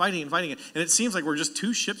fighting and fighting and fighting, and it seems like we're just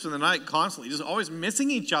two ships in the night constantly, just always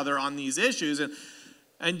missing each other on these issues.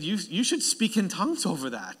 And you should speak in tongues over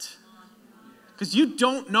that, because you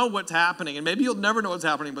don't know what's happening, and maybe you'll never know what's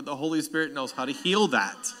happening, but the Holy Spirit knows how to heal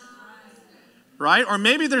that. Right? Or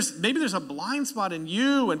maybe there's a blind spot in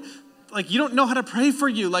you, and like you don't know how to pray for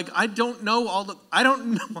you. Like I don't know all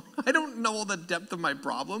the depth of my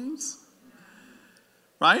problems.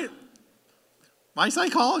 Right? My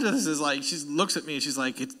psychologist is like, she looks at me and she's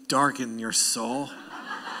like, it's dark in your soul.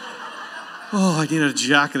 Oh, I need a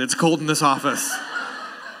jacket. It's cold in this office.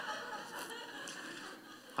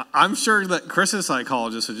 I'm sure that Chris's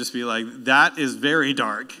psychologist would just be like, that is very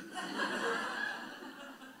dark.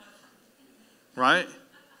 Right?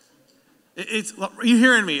 It's, you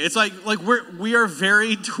hearing me? It's like we are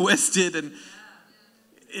very twisted and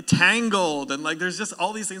tangled, and like there's just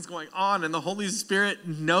all these things going on, and the Holy Spirit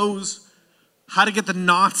knows how to get the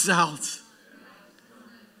knots out.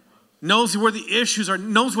 Knows where the issues are,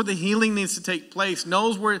 knows where the healing needs to take place,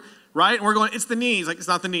 knows where, right? And we're going, it's the knee. He's like, it's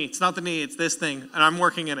not the knee, it's not the knee, it's this thing, and I'm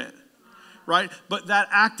working in it. Right? But that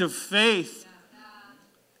act of faith,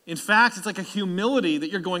 in fact, it's like a humility that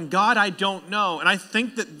you're going, God, I don't know. And I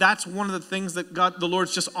think that that's one of the things that God, the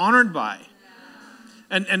Lord's just honored by.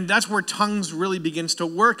 And that's where tongues really begins to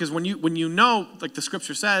work, is when you know, like the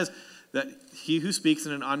scripture says, that he who speaks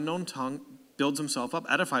in an unknown tongue builds himself up,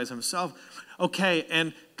 edifies himself. Okay,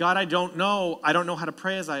 and God, I don't know how to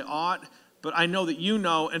pray as I ought, but I know that you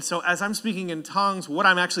know. And so as I'm speaking in tongues, what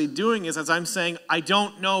I'm actually doing is, as I'm saying, I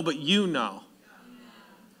don't know, but you know.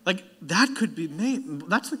 Like, that could be made.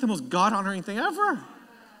 That's like the most God-honoring thing ever.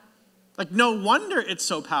 Like, no wonder it's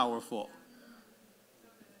so powerful.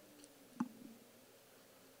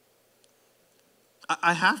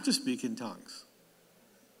 I have to speak in tongues.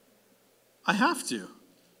 I have to.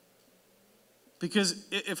 Because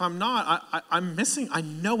if I'm not, I'm missing, I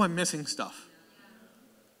know I'm missing stuff.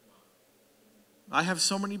 We have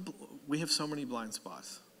so many blind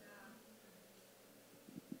spots.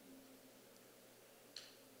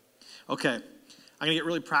 Okay, I'm gonna get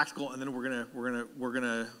really practical, and then we're gonna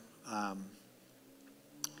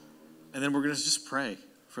just pray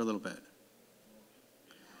for a little bit.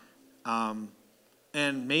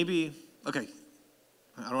 And maybe, okay,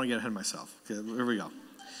 I don't want to get ahead of myself. Okay, here we go.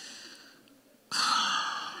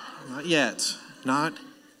 Not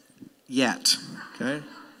yet. Okay.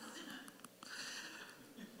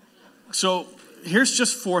 So here's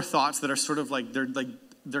just 4 thoughts that are sort of like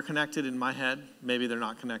they're connected in my head. Maybe they're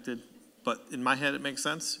not connected, but in my head it makes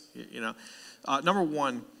sense. You know, number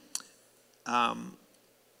 1,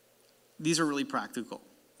 these are really practical.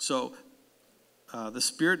 So the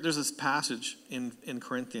Spirit. There's this passage in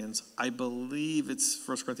Corinthians. I believe it's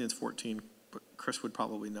 1 Corinthians 14. But Chris would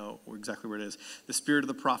probably know exactly where it is. The spirit of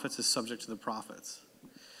the prophets is subject to the prophets.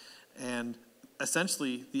 And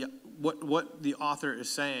essentially, what the author is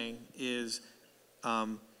saying is,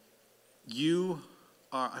 you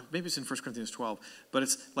are, maybe it's in 1 Corinthians 12, but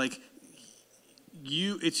it's like,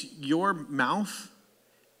 it's your mouth.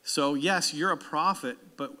 So yes, you're a prophet,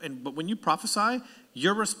 but when you prophesy,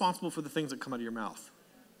 you're responsible for the things that come out of your mouth.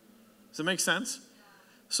 Does that make sense?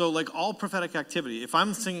 So like all prophetic activity, if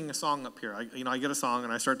I'm singing a song up here, I get a song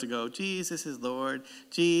and I start to go, Jesus is Lord,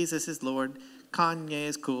 Kanye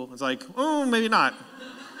is cool. It's like, oh, maybe not.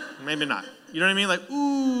 Maybe not. You know what I mean? Like,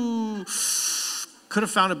 ooh, could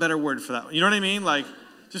have found a better word for that. You know what I mean? Like,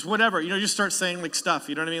 just whatever. Just start saying like stuff.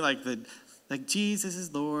 You know what I mean? Like Jesus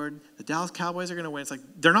is Lord. The Dallas Cowboys are going to win. It's like,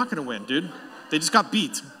 they're not going to win, dude. They just got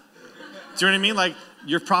beat. Do you know what I mean? Like,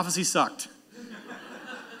 your prophecy sucked.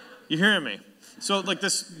 You hearing me? So like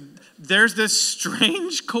there's this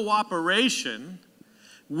strange cooperation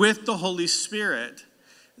with the Holy Spirit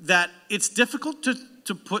that it's difficult to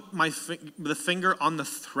put the finger on the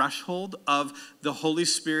threshold of the Holy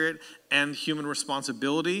Spirit and human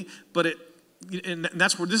responsibility, but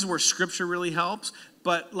this is where Scripture really helps.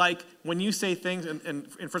 But like when you say things, and in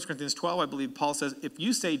 1 Corinthians 12, I believe Paul says, if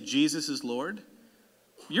you say Jesus is Lord,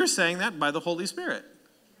 you're saying that by the Holy Spirit.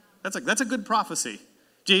 That's a good prophecy.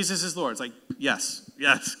 Jesus is Lord. It's like, yes,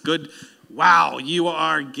 good. Wow, you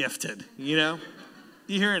are gifted, You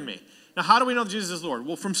hearing me? Now, how do we know that Jesus is Lord?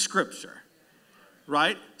 Well, from Scripture,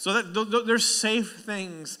 right? So that there's safe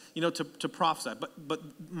things, to prophesy. But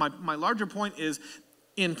my larger point is,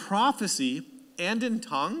 in prophecy and in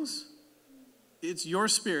tongues, it's your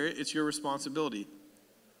spirit, it's your responsibility.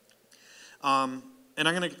 And I'm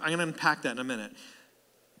gonna unpack that in a minute.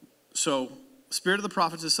 So, spirit of the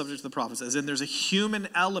prophets is subject to the prophets, as in there's a human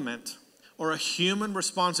element or a human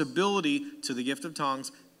responsibility to the gift of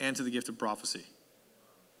tongues and to the gift of prophecy.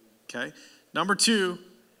 Okay? Number 2,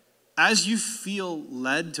 as you feel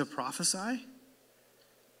led to prophesy,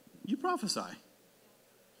 you prophesy.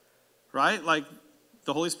 Right? Like,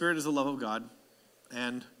 the Holy Spirit is the love of God.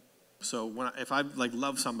 And so if I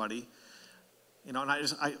love somebody, and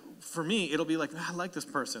for me, it'll be like, I like this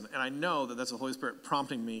person. And I know that that's the Holy Spirit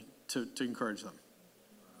prompting me to encourage them.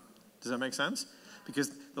 Does that make sense? Because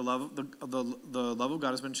the love of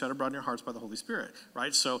God has been shed abroad in your hearts by the Holy Spirit,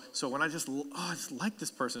 right? So when I just like this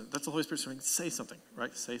person, that's the Holy Spirit saying, say something,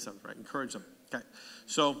 right? Say something, right? Encourage them. Okay.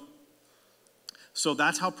 So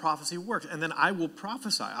that's how prophecy works. And then I will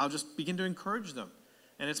prophesy. I'll just begin to encourage them.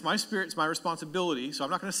 And it's my spirit, it's my responsibility. So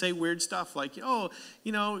I'm not going to say weird stuff like, have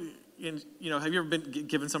you ever been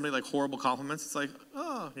given somebody like horrible compliments? It's like,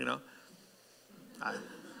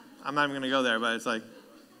 I'm not even going to go there, but it's like,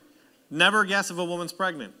 never guess if a woman's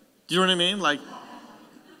pregnant. Do you know what I mean? Like,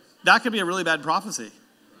 that could be a really bad prophecy.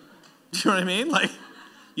 Do you know what I mean? Like,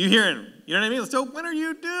 you hear him. You know what I mean? So when are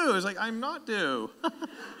you due? It's like, I'm not due.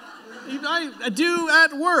 I do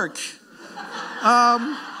at work.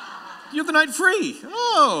 You have the night free.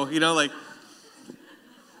 Oh,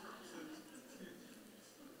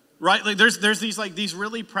 right? Like, there's these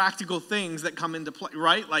really practical things that come into play,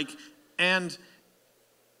 right? Like, and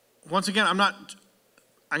once again, I'm going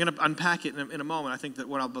to unpack it in a moment. I think that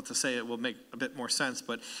what I'm about to say, it will make a bit more sense.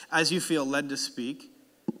 But as you feel led to speak,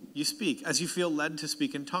 you speak. As you feel led to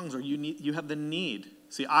speak in tongues, or you have the need.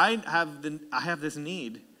 See, I have this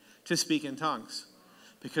need to speak in tongues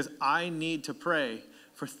because I need to pray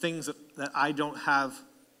for things that I don't have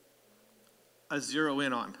a zero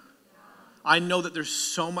in on. I know that there's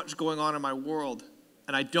so much going on in my world,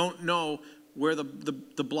 and I don't know where the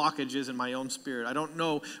blockage is in my own spirit. I don't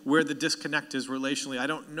know where the disconnect is relationally. I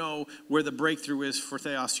don't know where the breakthrough is for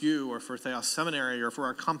Theos U or for Theos Seminary or for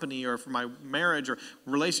our company or for my marriage or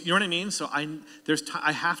relation. You know what I mean? So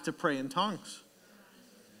I have to pray in tongues.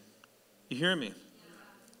 You hear me?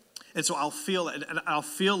 And so I'll feel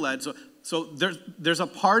led. So there's a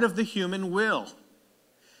part of the human will,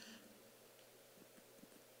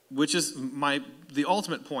 which is the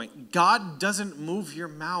ultimate point. God doesn't move your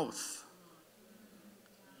mouth.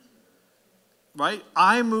 Right?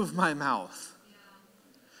 I move my mouth.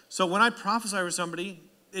 So when I prophesy over somebody,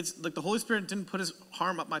 it's like the Holy Spirit didn't put his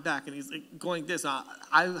arm up my back and he's like going this.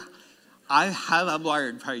 I have a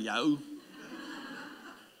word for you.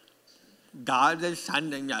 God is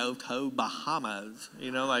sending you to Bahamas.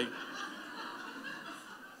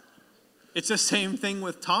 It's the same thing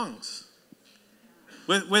with tongues.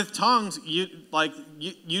 With tongues,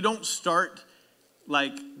 you don't start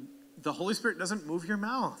the Holy Spirit doesn't move your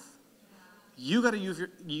mouth. You got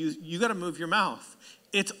to move your mouth.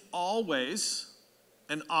 It's always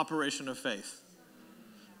an operation of faith.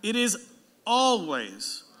 It is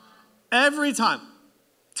always, every time.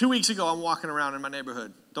 2 weeks ago, I'm walking around in my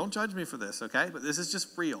neighborhood. Don't judge me for this, okay? But this is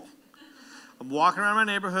just real. I'm walking around my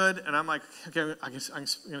neighborhood, and I'm like, okay, I guess I'm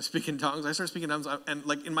going to speak in tongues. I start speaking in tongues, and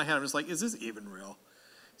in my head, I'm just like, is this even real?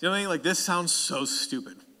 Do you know what I mean? Like, this sounds so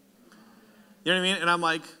stupid. You know what I mean? And I'm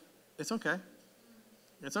like, it's okay.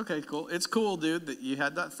 It's okay, cool. It's cool, dude, that you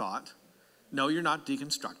had that thought. No, you're not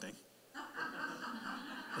deconstructing.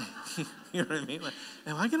 You know what I mean? Like,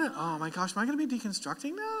 oh my gosh, am I going to be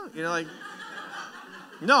deconstructing now?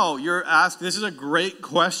 No, you're asking, this is a great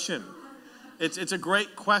question. It's a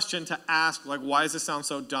great question to ask, why does this sound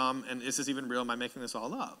so dumb? And is this even real? Am I making this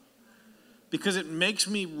all up? because it makes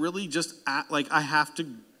me really just act like I have to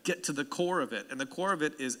get to the core of it. And the core of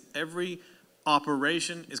it is every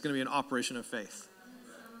operation is going to be an operation of faith.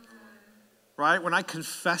 Right? When I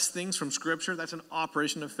confess things from Scripture, that's an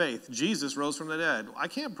operation of faith. Jesus rose from the dead. I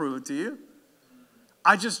can't prove it to you.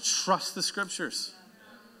 I just trust the Scriptures.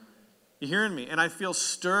 You hearing me? And I feel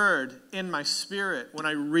stirred in my spirit when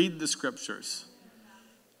I read the Scriptures.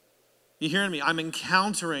 You hearing me? I'm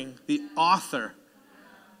encountering the author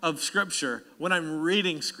of Scripture when I'm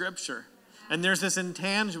reading Scripture. And there's this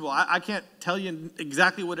intangible. I can't tell you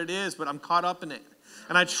exactly what it is, but I'm caught up in it.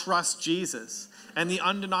 And I trust Jesus. And the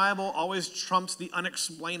undeniable always trumps the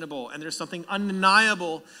unexplainable. And there's something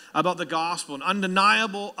undeniable about the gospel and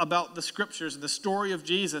undeniable about the Scriptures and the story of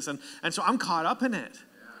Jesus. And so I'm caught up in it.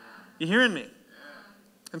 You hearing me?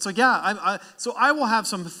 And so, yeah, so I will have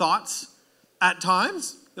some thoughts at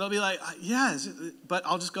times. It'll be like, yes, but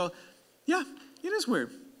I'll just go, yeah, it is weird.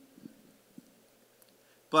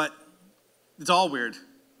 But it's all weird. You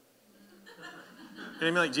know what I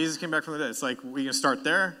mean? Like, Jesus came back from the dead. It's like, we can start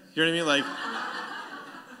there. You know what I mean? Like,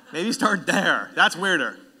 maybe start there. That's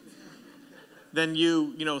weirder than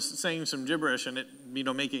you saying some gibberish and it,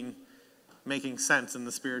 making sense in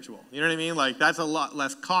the spiritual. You know what I mean? Like, that's a lot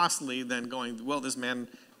less costly than going, well, this man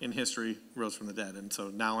in history rose from the dead, and so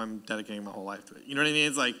now I'm dedicating my whole life to it. You know what I mean?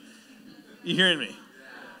 It's like, you hearing me?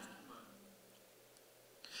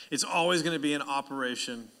 It's always going to be an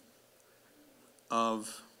operation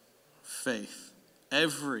of faith.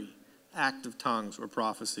 Every act of tongues or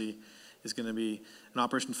prophecy is going to be an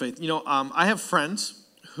operation of faith. I have friends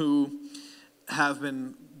who have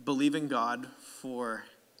been believing God for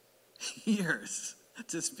years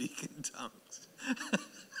to speak in tongues.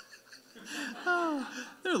 Oh,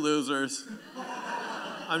 they're losers.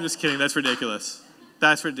 I'm just kidding. That's ridiculous.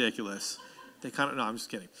 That's ridiculous. No, I'm just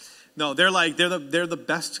kidding. No, they're the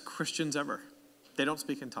best Christians ever. They don't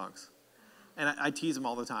speak in tongues. And I tease them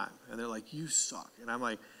all the time. And they're like, you suck. And I'm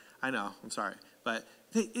like, I know, I'm sorry. But,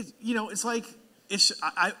 it's like,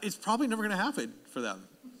 it's probably never going to happen for them.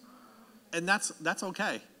 And that's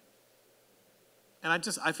okay. And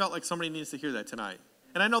I felt like somebody needs to hear that tonight.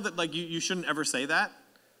 And I know that, like, you shouldn't ever say that,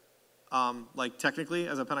 like, technically,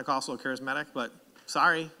 as a Pentecostal or charismatic, but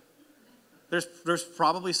sorry. There's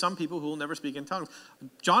probably some people who will never speak in tongues.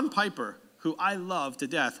 John Piper, who I love to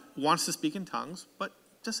death, wants to speak in tongues, but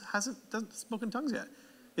just doesn't speak in tongues yet.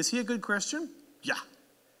 Is he a good Christian? Yeah.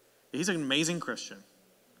 He's an amazing Christian.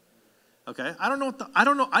 Okay? I don't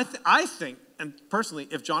know. I think, and personally,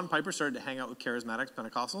 if John Piper started to hang out with charismatics,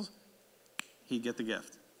 Pentecostals, he'd get the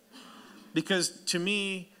gift. Because to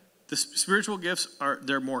me, the spiritual gifts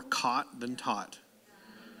they're more caught than taught.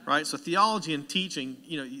 Right? So theology and teaching,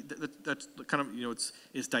 that's kind of,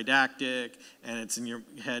 it's didactic and it's in your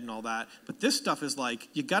head and all that. But this stuff is like,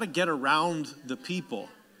 you got to get around the people,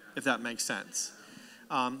 if that makes sense.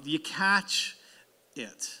 You catch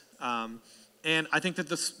it. And I think that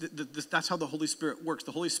that's how the Holy Spirit works.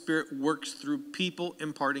 The Holy Spirit works through people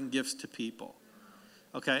imparting gifts to people.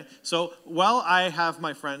 Okay? So while I have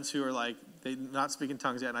my friends who are like, they not speak in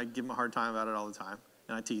tongues yet, and I give them a hard time about it all the time,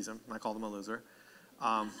 and I tease them, and I call them a loser.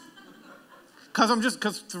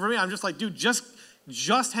 Because for me, I'm just like, dude,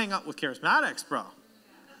 just hang out with charismatics, bro.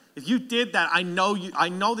 If you did that, I know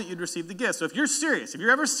that you'd receive the gift. So if you're serious, if you're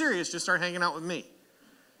ever serious, just start hanging out with me.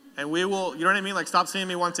 And we will, you know what I mean? Like, stop seeing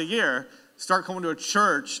me once a year. Start coming to a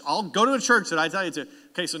church. I'll go to a church that I tell you to.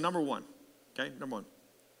 Okay, so number one. Okay, number one.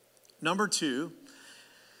 Number two,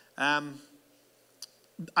 I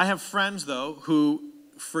have friends, though, who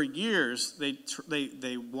for years,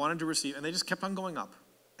 they wanted to receive, and they just kept on going up.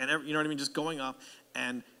 And you know what I mean? Just going up.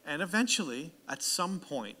 And eventually, at some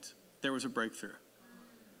point, there was a breakthrough.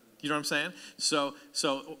 You know what I'm saying? So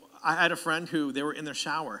I had a friend who, they were in their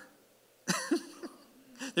shower.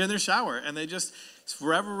 They're in their shower, and they just, for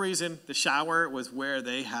whatever reason, the shower was where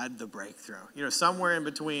they had the breakthrough. Somewhere in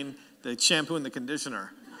between the shampoo and the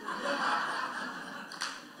conditioner.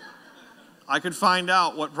 I could find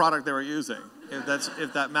out what product they were using,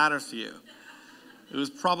 if that matters to you. It was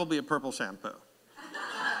probably a purple shampoo.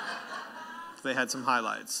 They had some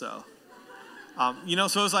highlights, so. So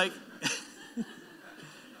it was like,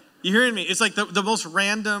 you hearing me? It's like the most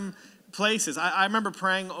random places. I remember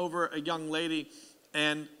praying over a young lady,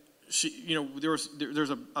 and she, there's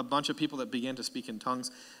a bunch of people that began to speak in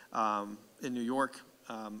tongues in New York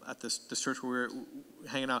at this church where we were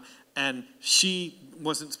hanging out, and she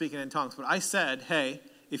wasn't speaking in tongues. But I said, hey,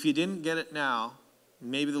 if you didn't get it now,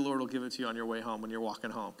 maybe the Lord will give it to you on your way home when you're walking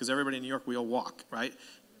home. Because everybody in New York, we all walk, right?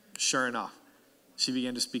 Sure enough, she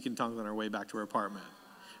began to speak in tongues on her way back to her apartment,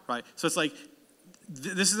 right? So it's like,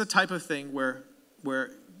 this is the type of thing where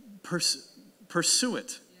pursue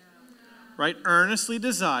it. Right? Earnestly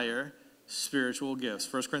desire spiritual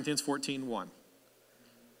gifts. 1 Corinthians 14:1.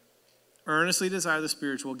 Earnestly desire the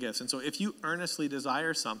spiritual gifts. And so if you earnestly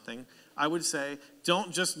desire something, I would say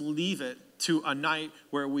don't just leave it to a night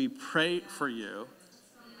where we pray for you,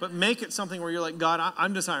 but make it something where you're like, God,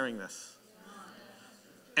 I'm desiring this.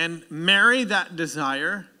 And marry that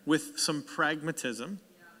desire with some pragmatism.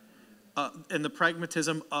 And the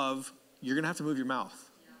pragmatism of you're going to have to move your mouth.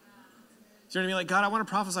 Do you know what I mean? Like, God, I want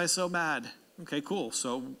to prophesy so bad. Okay, cool.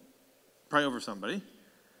 So pray over somebody.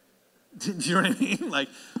 Do you know what I mean? Like,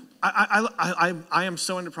 I am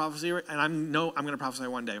so into prophecy, and I'm going to prophesy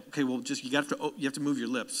one day. Okay, well, just you have to move your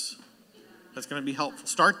lips. That's going to be helpful.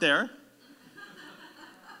 Start there.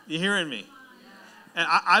 You hearing me? And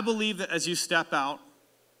I believe that as you step out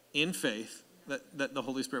in faith, that the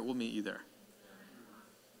Holy Spirit will meet you there.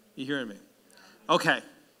 You hearing me? Okay.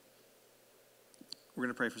 We're going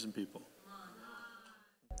to pray for some people.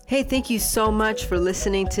 Hey, thank you so much for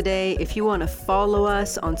listening today. If you want to follow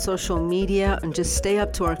us on social media and just stay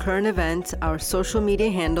up to our current events, our social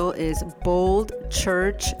media handle is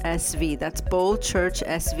Bold.church SV. That's Bold.church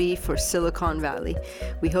SV for Silicon Valley.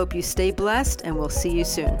 We hope you stay blessed, and we'll see you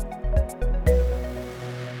soon.